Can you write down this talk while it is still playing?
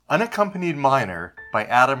Unaccompanied Minor by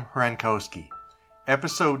Adam Hrankowski.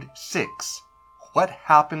 Episode 6. What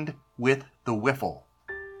Happened with the Whiffle?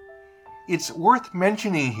 It's worth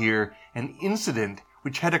mentioning here an incident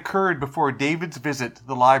which had occurred before David's visit to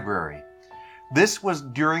the library. This was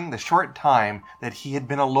during the short time that he had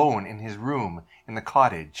been alone in his room in the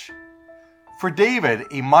cottage. For David,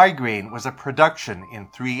 a migraine was a production in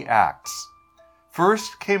 3 acts.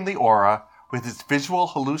 First came the aura, with its visual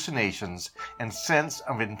hallucinations and sense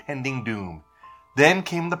of impending doom. Then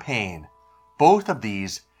came the pain. Both of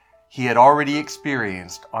these he had already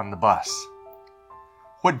experienced on the bus.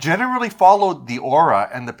 What generally followed the aura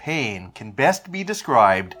and the pain can best be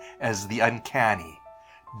described as the uncanny.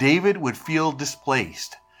 David would feel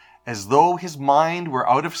displaced, as though his mind were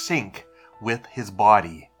out of sync with his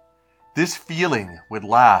body. This feeling would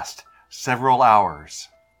last several hours.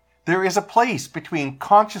 There is a place between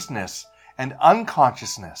consciousness and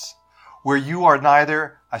unconsciousness, where you are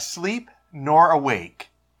neither asleep nor awake.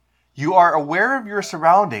 You are aware of your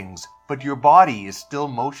surroundings, but your body is still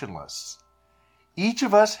motionless. Each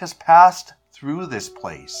of us has passed through this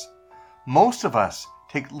place. Most of us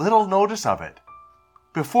take little notice of it.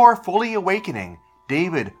 Before fully awakening,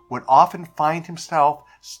 David would often find himself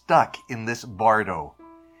stuck in this bardo.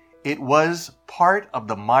 It was part of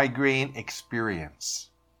the migraine experience.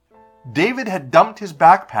 David had dumped his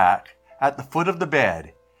backpack at the foot of the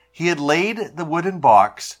bed. He had laid the wooden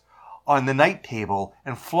box on the night table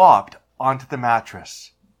and flopped onto the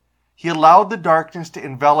mattress. He allowed the darkness to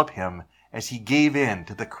envelop him as he gave in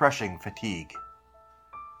to the crushing fatigue.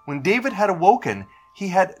 When David had awoken, he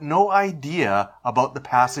had no idea about the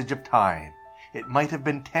passage of time. It might have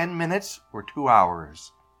been 10 minutes or 2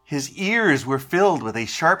 hours. His ears were filled with a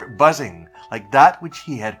sharp buzzing like that which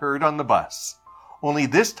he had heard on the bus, only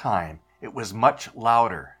this time it was much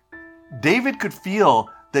louder. David could feel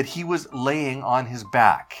that he was laying on his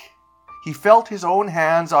back. He felt his own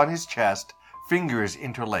hands on his chest, fingers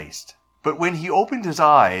interlaced. But when he opened his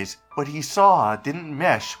eyes, what he saw didn't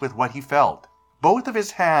mesh with what he felt. Both of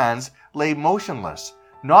his hands lay motionless,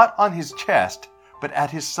 not on his chest, but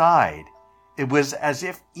at his side. It was as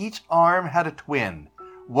if each arm had a twin,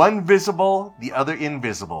 one visible, the other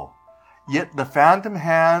invisible. Yet the phantom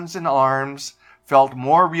hands and arms felt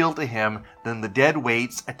more real to him than the dead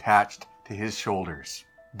weights attached to his shoulders.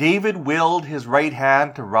 David willed his right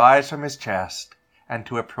hand to rise from his chest and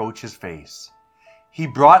to approach his face. He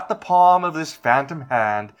brought the palm of this phantom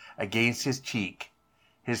hand against his cheek.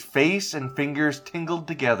 His face and fingers tingled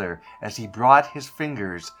together as he brought his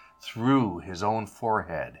fingers through his own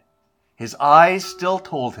forehead. His eyes still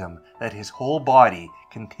told him that his whole body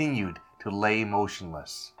continued to lay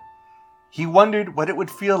motionless. He wondered what it would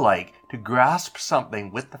feel like to grasp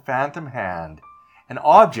something with the phantom hand, an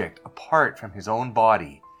object apart from his own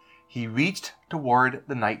body. He reached toward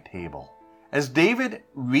the night table. As David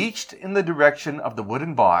reached in the direction of the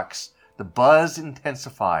wooden box, the buzz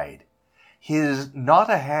intensified. His not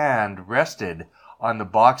a hand rested on the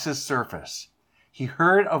box's surface. He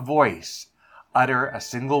heard a voice utter a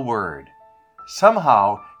single word.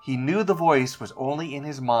 Somehow he knew the voice was only in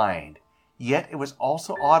his mind, yet it was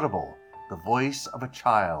also audible. The voice of a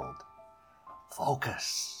child.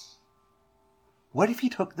 Focus. What if he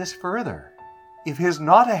took this further? If his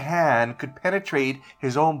not a hand could penetrate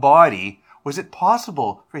his own body, was it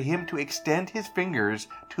possible for him to extend his fingers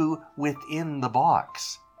to within the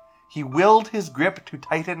box? He willed his grip to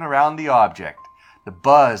tighten around the object. The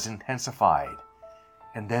buzz intensified.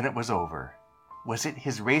 And then it was over. Was it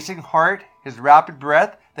his racing heart, his rapid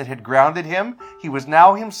breath that had grounded him? He was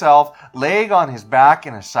now himself, laying on his back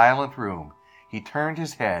in a silent room. He turned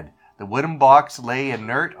his head. The wooden box lay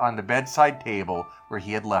inert on the bedside table where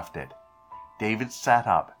he had left it. David sat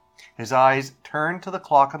up. His eyes turned to the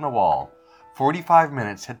clock on the wall. 45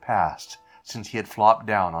 minutes had passed since he had flopped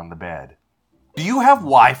down on the bed. "Do you have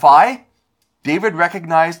Wi-Fi?" David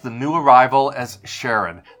recognized the new arrival as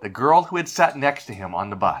Sharon, the girl who had sat next to him on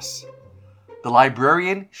the bus. The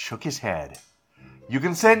librarian shook his head. "You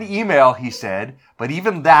can send email," he said, "but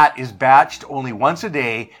even that is batched only once a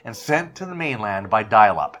day and sent to the mainland by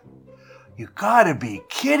dial-up." "You gotta be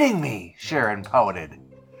kidding me," Sharon pouted.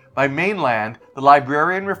 By mainland, the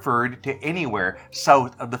librarian referred to anywhere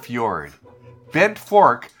south of the fjord. Bent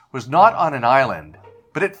Fork was not on an island,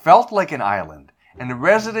 but it felt like an island, and the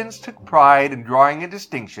residents took pride in drawing a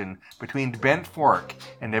distinction between Bent Fork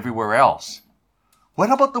and everywhere else. "What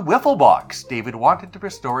about the Whiffle box?" David wanted to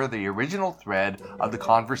restore the original thread of the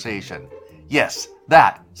conversation. "Yes,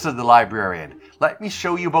 that," said the librarian. "Let me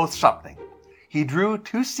show you both something." He drew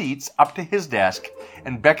 2 seats up to his desk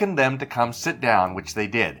and beckoned them to come sit down, which they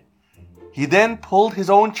did. He then pulled his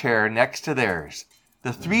own chair next to theirs.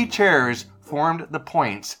 The 3 chairs formed the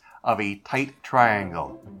points of a tight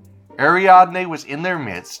triangle. Ariadne was in their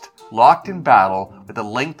midst, locked in battle with the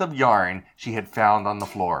length of yarn she had found on the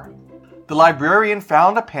floor. The librarian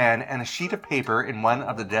found a pen and a sheet of paper in one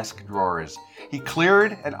of the desk drawers. He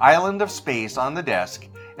cleared an island of space on the desk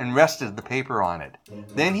and rested the paper on it.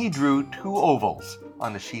 Then he drew 2 ovals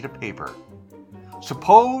on the sheet of paper.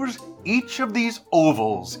 "Suppose each of these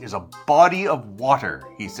ovals is a body of water,"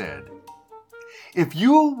 he said. "If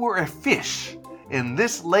you were a fish in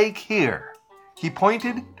this lake here," he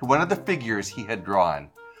pointed to one of the figures he had drawn,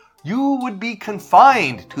 "you would be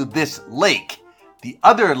confined to this lake. The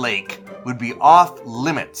other lake would be off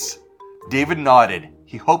limits." David nodded.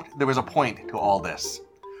 He hoped there was a point to all this.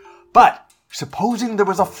 "But supposing there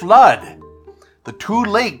was a flood, the 2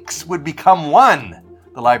 lakes would become one,"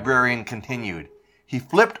 the librarian continued. He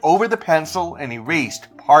flipped over the pencil and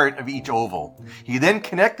erased part of each oval. He then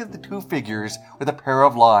connected the 2 figures with a pair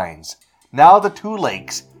of lines. Now the 2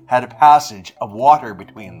 lakes had a passage of water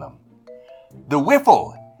between them. "The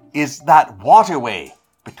Whiffle is that waterway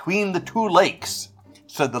between the 2 lakes,"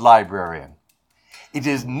 said the librarian. "It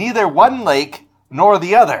is neither one lake nor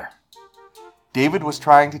the other." David was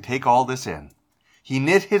trying to take all this in. He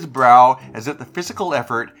knit his brow as if the physical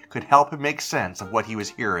effort could help him make sense of what he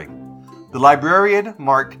was hearing. The librarian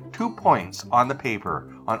marked 2 points on the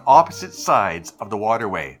paper on opposite sides of the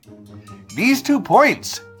waterway. "These 2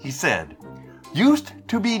 points," he said, "used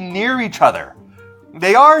to be near each other.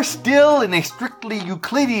 They are still in a strictly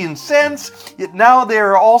Euclidean sense, yet now they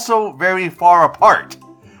are also very far apart."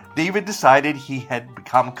 David decided he had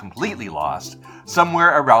become completely lost,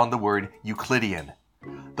 somewhere around the word Euclidean.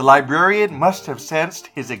 The librarian must have sensed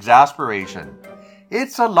his exasperation.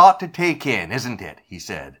 "It's a lot to take in, isn't it?" he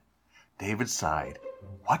said. David sighed.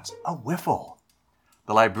 "What's a whiffle?"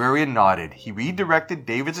 The librarian nodded. He redirected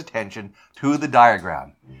David's attention to the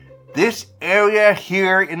diagram. "This area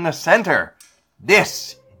here in the center,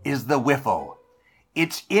 this is the whiffle.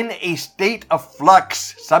 It's in a state of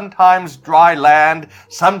flux, sometimes dry land,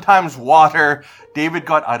 sometimes water." David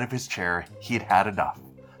got out of his chair. He had had enough.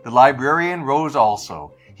 The librarian rose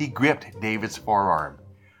also. He gripped David's forearm.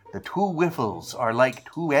 "The 2 whiffles are like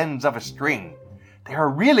 2 ends of a string. They are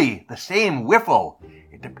really the same whiffle.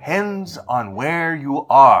 It depends on where you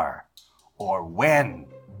are, or when."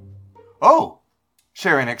 "Oh!"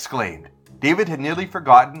 Sharon exclaimed. David had nearly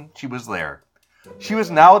forgotten she was there. She was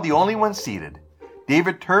now the only one seated.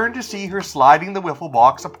 David turned to see her sliding the wiffle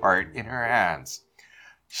box apart in her hands.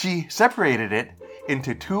 She separated it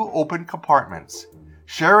into 2 open compartments.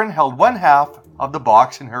 Sharon held one half of the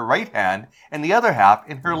box in her right hand and the other half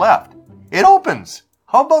in her left. "It opens!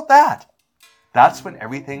 How about that?" That's when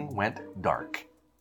everything went dark.